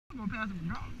I'm gonna pass him a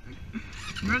drop.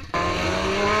 You ready?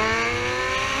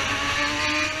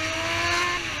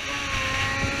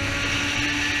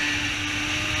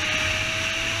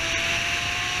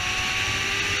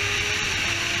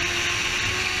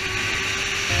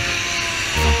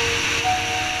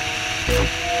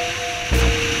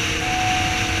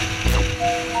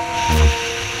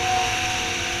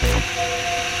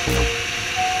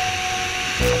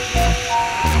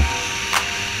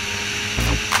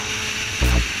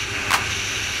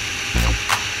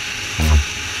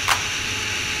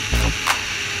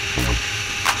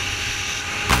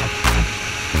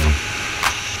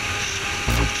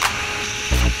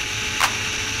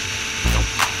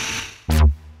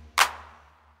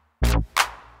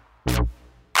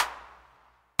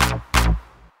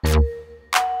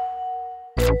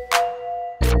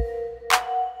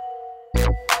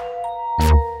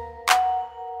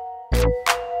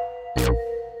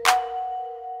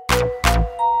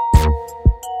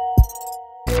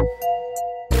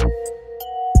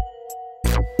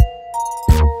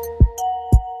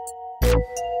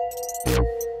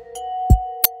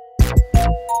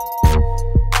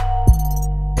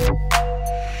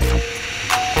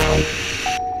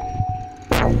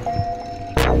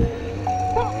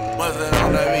 What's that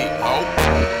on that beat? Oh.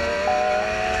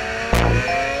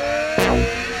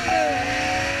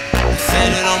 Said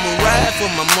that I'ma ride for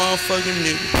my motherfucking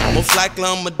nigga. Most likely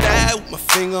I'ma die with my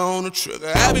finger on the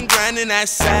trigger. I been grinding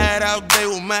outside all day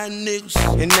with my niggas,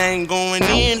 and I ain't going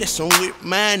in, that's on with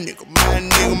my nigga. My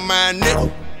nigga, my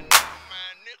nigga.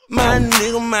 My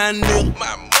nigga, my nigga.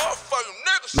 My motherfucking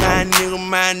niggas. My nigga,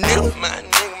 my nigga. My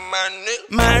nigga, my nigga.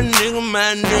 My nigga,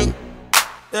 my nigga.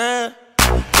 Yeah.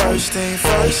 First thing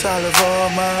first, I love all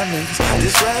my niggas.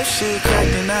 This rap shit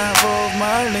cracked and I involve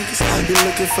my niggas. You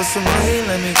looking for some lean,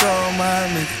 let me call my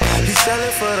nigga. He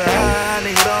sellin' for the high, I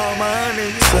need all my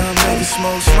niggas. Some niggas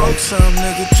smoke, some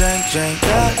niggas drink.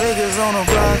 Got niggas on the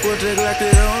block with neglect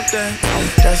their own thing.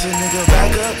 That's a nigga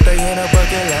back up, they in a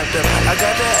bucket lapped up. I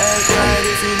got to act right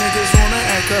if you niggas wanna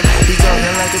act up. He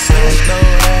talking like a snitch, no,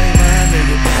 that ain't my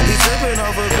nigga. He trippin'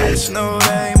 off a bitch, no,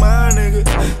 that ain't my nigga.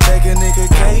 Take a nigga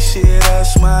case, shit,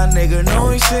 that's my nigga. Know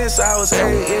him since I was 8,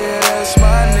 yeah, that's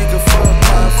my nigga. Fuck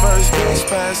my first bitch,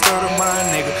 passed her to my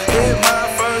nigga. Hit my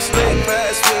first lick,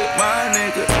 pass with my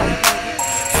nigga.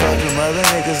 Fuck them other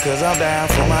niggas, cause I'm down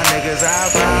for my niggas. I'm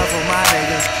proud for my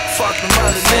niggas. Fuck them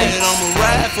other niggas. Said I'ma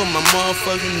ride for my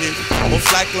motherfucking nigga. Most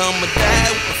likely I'ma die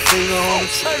with my finger on the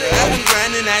trigger. I been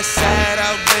grinding outside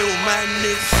all day with my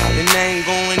niggas, and I ain't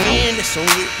going in, that's on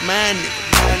with my nigga.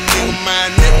 My nigga, my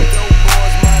nigga.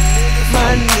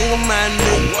 My nigga, my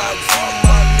nigga. My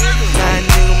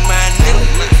nigga, my nigga.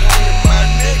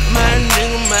 My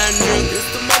nigga, my nigga.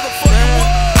 It's the motherfucking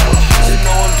one. You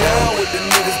know I'm down with the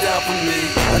niggas down for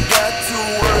me. I got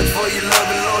 2 words for your love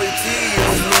and loyalty. It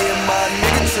was me and my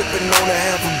nigga tripping on a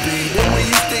half a beat. Then we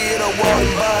used to hit a wall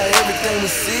and buy everything we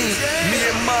see. Me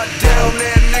and my down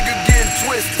there nigga getting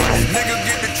twisted. Nigga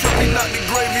get the trippy, knock the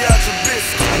gravy out your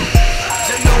biscuit.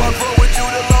 You know I grow with you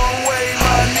the long way,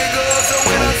 my nigga. So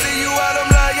when I see you out,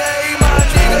 I'm like, hey, my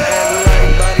nigga. Act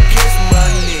right, body kiss my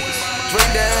niggas.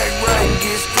 Drink the act right and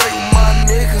get straight with my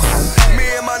niggas. Me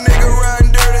and my nigga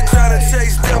riding dirty, trying to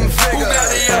chase them figures. Who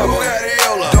got the yellow? Who got the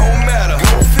yellow? Don't matter.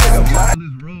 Go figure. All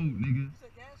this road, nigga.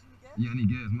 Yeah, I need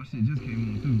gas. My shit just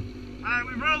came on too. Alright,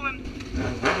 we rolling.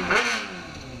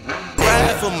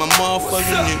 Ride for my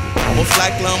motherfucking nigga. Most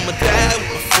likely I'ma die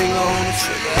with my finger on the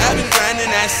trigger. I been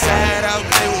grinding outside all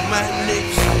day with my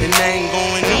niggas, and I ain't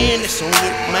going in, that's on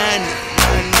with my nigga.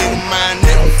 My nigga, my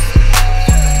nigga.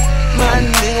 My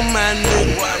nigga, my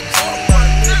nigga.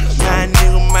 My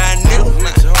nigga, my nigga.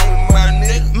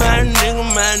 My nigga,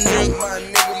 my nigga.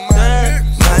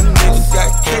 My nigga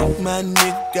got cake, my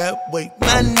nigga got weight.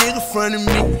 My nigga front of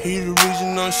me, he the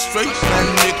reason I'm straight. My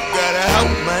nigga got a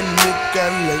house, my nigga got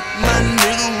a lake. My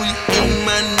nigga we eat,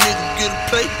 my nigga get a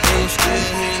plate. Ain't still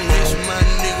here, this my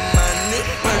nigga.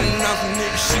 Running off a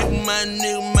nigga shit, my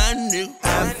nigga. I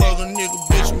fuck a nigga,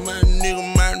 bitch, my nigga.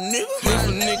 If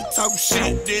a nigga talk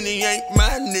shit, then he ain't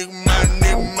my nigga.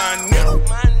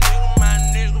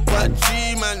 YG,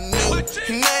 my nigga.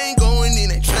 And I ain't going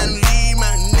in, ain't tryna leave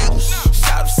my niggas.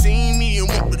 Stop seeing me and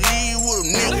won't believe with a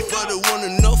nigga, but they want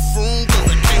enough room, cause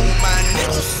I came with my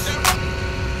niggas.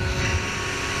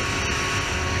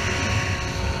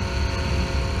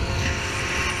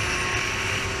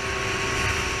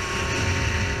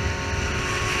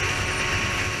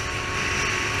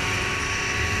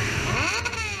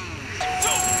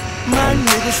 My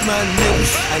niggas,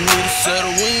 I need a set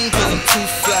of wings cause I'm too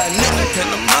fly, nigga.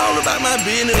 And I'm all about my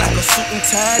business like a suit and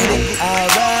tie, nigga. I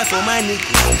ride for my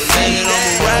niggas, believe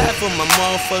I'ma ride for my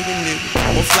motherfucking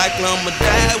nigga. Most likely I'ma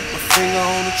die with my finger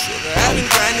on the trigger. I've been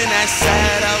grinding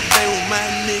outside all day with my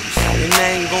niggas, and I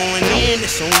ain't going in,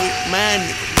 it's on with my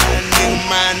nigga. My nigga,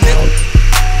 my nigga,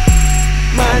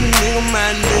 my nigga,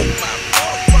 my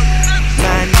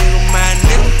nigga, my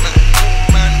nigga,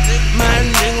 my nigga, my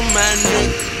nigga, my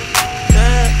nigga.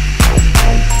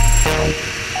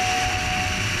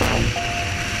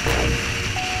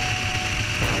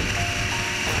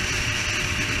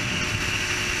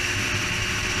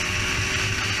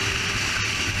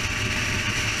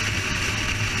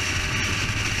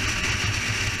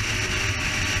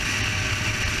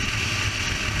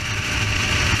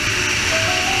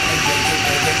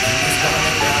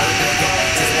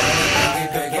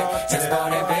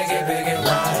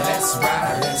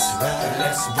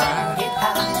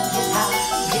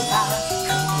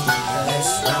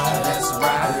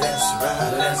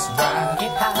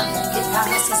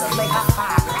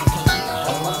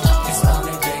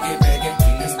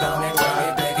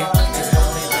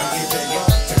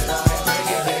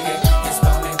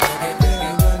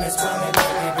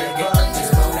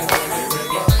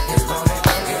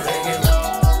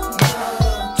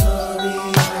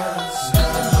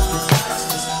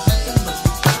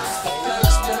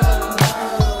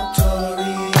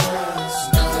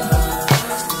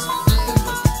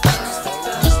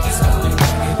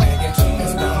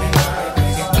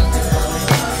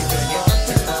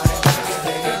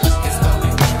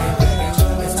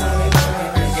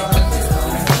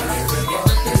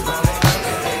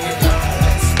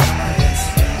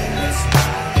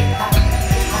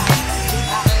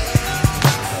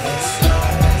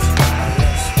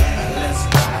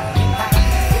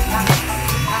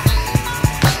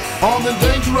 Armed and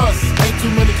dangerous, ain't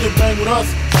too many can bang with us.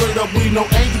 Straight up, we no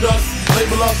angel dust.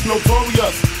 Label us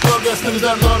notorious. Thug ass niggas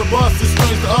that love the bus. It's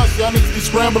strange to us, y'all niggas be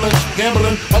scrambling,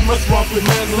 gambling. I'm restaurants with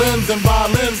mandolins and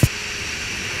violins.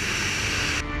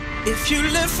 If you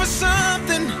live for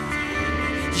something,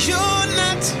 you're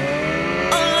not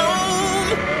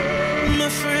alone, my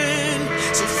friend.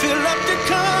 So fill up your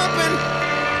cup and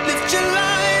lift your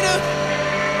lighter,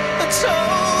 a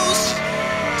toast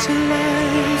to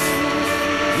life.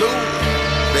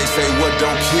 They say what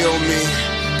don't kill me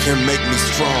can make me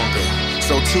stronger.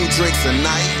 So 2 drinks a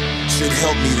night should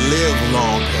help me live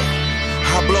longer.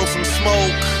 I blow some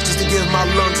smoke just to give my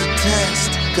lungs a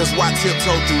test. Cause why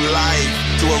tiptoe through life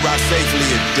to arrive safely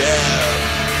at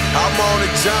death? I'm on a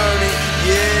journey,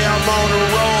 yeah, I'm on the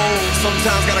road.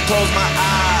 Sometimes gotta close my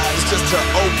eyes just to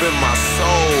open my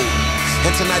soul.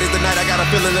 And tonight is the night I got a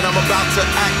feeling that I'm about to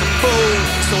act a fool.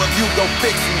 So if you go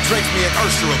fix some drinks, me and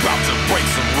Ursula about to break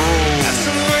some rules. That's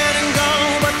some red and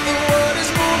gold, but the world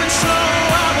is moving slow.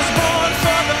 I was born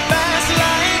for the fast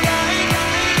life.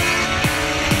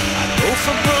 I go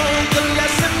for broke, the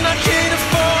lesson I can't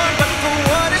afford. But for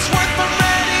what it's worth, I'm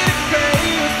ready to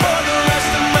pay for the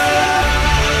rest of my life.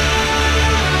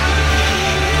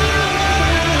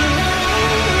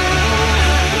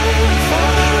 For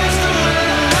the rest of my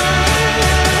life.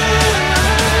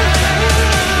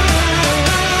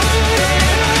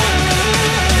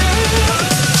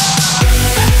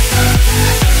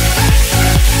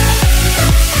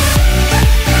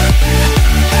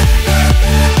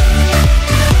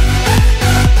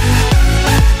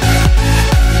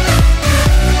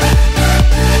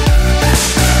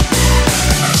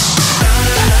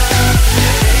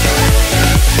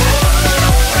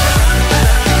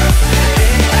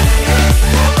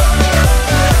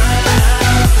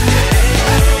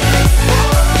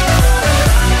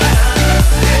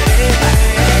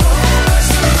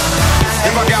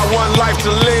 To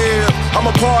live,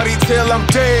 I'ma party till I'm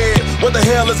dead. What the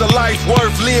hell is a life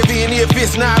worth living if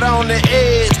it's not on the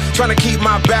edge? Trying to keep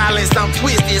my balance, I'm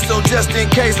twisted, so just in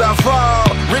case I fall,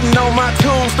 written on my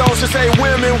tombstone should say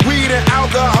women, weed, and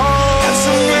alcohol. That's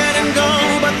some red and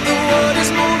gold, but the world is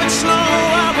moving slow.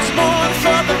 I was born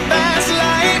for the fast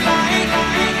life.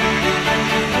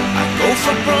 I go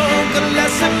for broke, a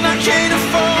lesson I can't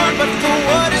afford. But for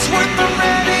what it's worth, I'm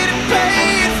ready to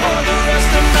pay it for the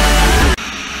rest of my life.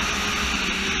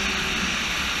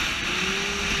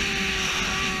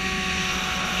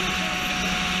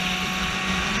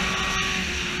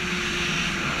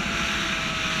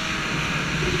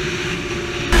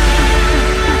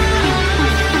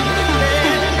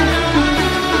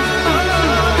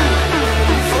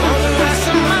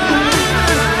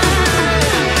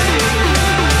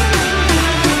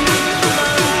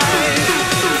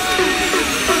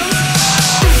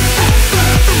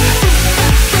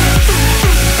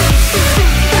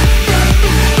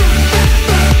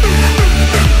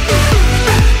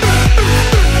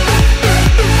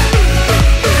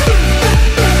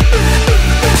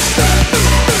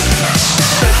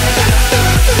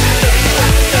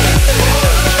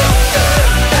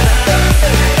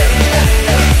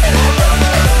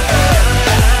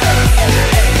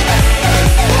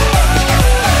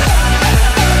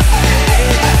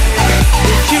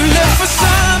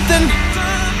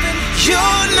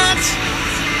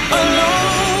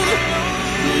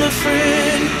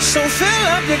 So fill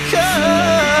up your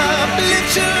cup,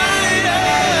 lift your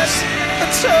lighters, a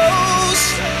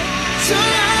toast to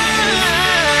life.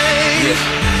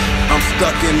 Yeah, I'm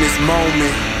stuck in this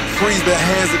moment. Freeze the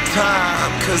hands of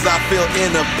time, cause I feel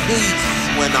inner peace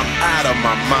when I'm out of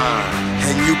my mind.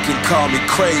 And you can call me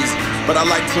crazy, but I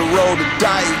like to roll the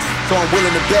dice, so I'm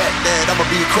willing to bet that I'ma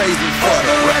be crazy for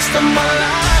the rest of my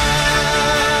life.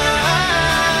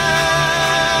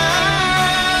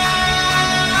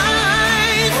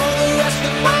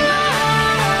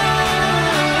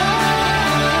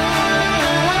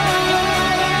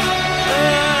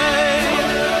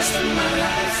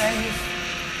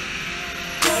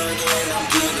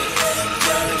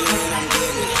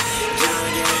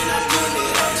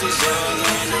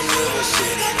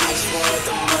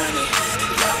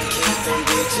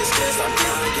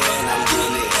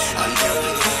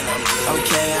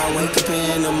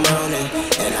 In the morning,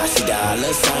 and I see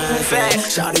dollar signs.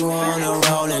 Shawty wanna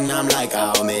roll, and I'm like,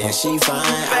 oh man, she fine.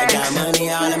 I got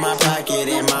money all in my pocket,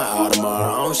 and my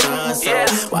Audemars on shine. So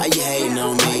why you hating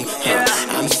on me?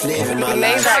 I'm just living my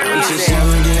life. I'm just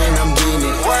young and I'm getting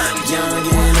it. Young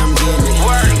and I'm getting it.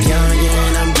 Young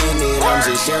and I'm getting it. I'm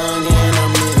just young and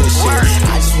I'm living shit.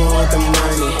 I just want the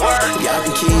money. Y'all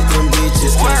can keep them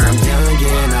bitches, cause I'm young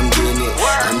and I'm getting it.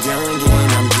 I'm young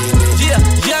and I'm getting it.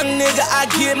 Young nigga, I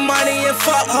get money and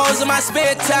fuck hoes in my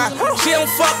spare time. She don't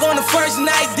fuck on the first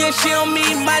night, then she don't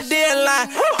meet my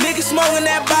deadline. Nigga smoking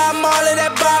that Bob Marley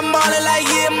like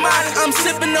yeah, mine. I'm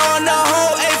sipping on the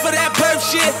whole A for that perp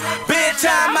shit.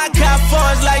 Bedtime, I got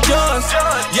fours like yours.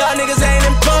 Y'all niggas ain't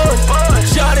imposed.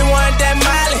 Shorty want that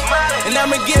Miley, and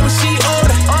I'ma get when she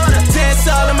older. Tense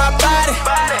all in my body,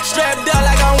 strapped up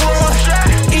like I'm war.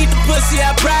 Eat the pussy,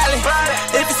 I probably,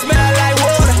 if it smell like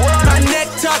water. My neck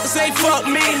talkin' say fuck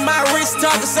me, my wrist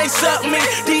talkin' say suck me.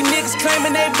 These niggas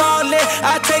claiming they ballin'.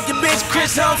 I take your bitch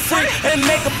Chris Humphrey and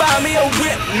make her buy me a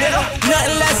whip, nigga.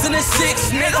 Nothing less than a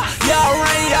 6, nigga. Y'all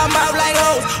run y'all mouth like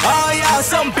hoes, all y'all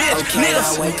some bitch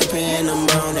niggas. I wake up in the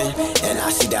morning and I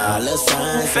see dollar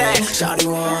signs. Shawty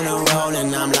wanna roll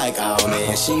and I'm like, oh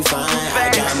man, she fine.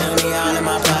 I got money all in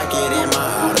my pocket and my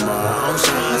Audemars on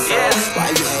shine. So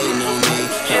why you hating on me?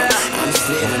 I'm just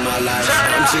living my life.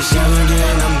 I'm just young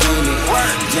and I'm getting it.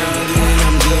 Young and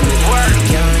I'm getting it.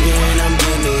 Young and I'm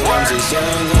getting it. I'm just young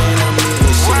and I'm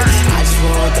living shit. I just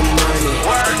want the money.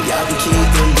 Y'all can keep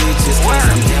them bitches, cause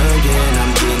I'm young and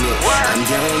I'm getting it. I'm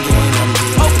young and I'm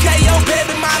getting it. Okay, yo,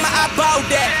 baby mama, I bought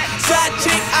that. Side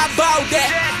chick, I bought that.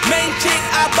 Main chick,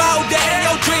 I bought that.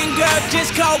 Yo, dream girl,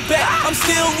 just call back. I'm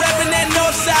still reppin' that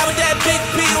north side with that big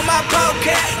P on my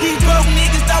ballcat. These broke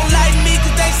niggas don't like me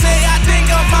cause they say I think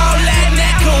I'm all that.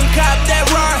 That coon cop, that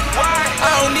run. I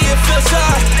don't even feel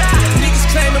sorry. Niggas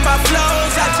claiming my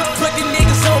flows, I just put these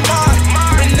niggas on Mars.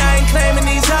 And I ain't claiming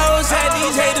these hoes, had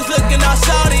these haters looking all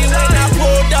salty. When I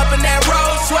pulled up in that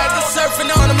road, swagger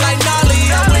surfing on them like Nolly.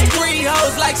 I'm with 3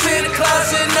 hoes like Santa Claus,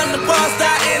 and I'm the boss,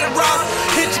 I ain't a Ross.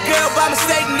 Hit your girl by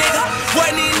mistake, nigga,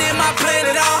 wasn't even in my plan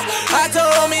at all. I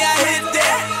told me I hit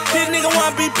that, this nigga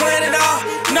wanna be playing it all.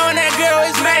 Knowing that girl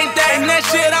is main thing, that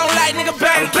shit I don't like, nigga,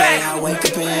 bang, bang. I wake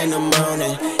up in the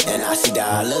morning and I see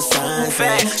dollar signs.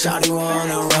 Shawty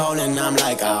wanna roll and I'm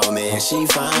like, oh man, she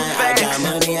fine. I got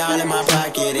money all in my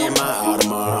pocket and my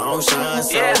Audemars on shine.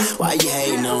 So why you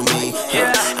hating on me?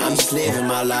 I'm just living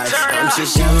my life. I'm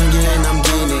just young and I'm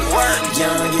getting it.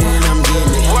 Young and I'm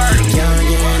getting it. Young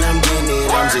and I'm getting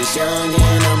it. I'm just young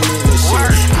and I'm living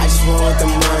shit. I just want the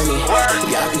money.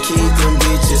 Y'all can keep them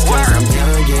bitches, cause I'm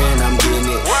young and I'm getting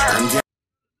it. I'm young.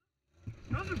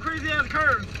 Those some crazy ass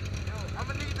curves. I'm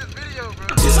gonna need this video,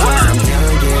 bro. Just cause I'm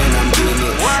young and I'm getting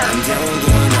it. I'm young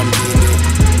and I'm getting it.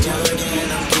 Young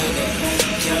and I'm getting it.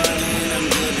 Young and I'm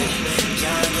getting it.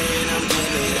 Young and I'm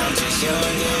getting it. I'm just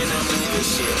young and I'm living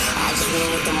shit. I just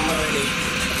want the money.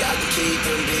 Y'all can keep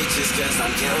them bitches, cause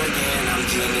I'm young and I'm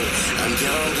getting it. I'm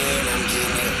young and I'm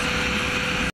getting it.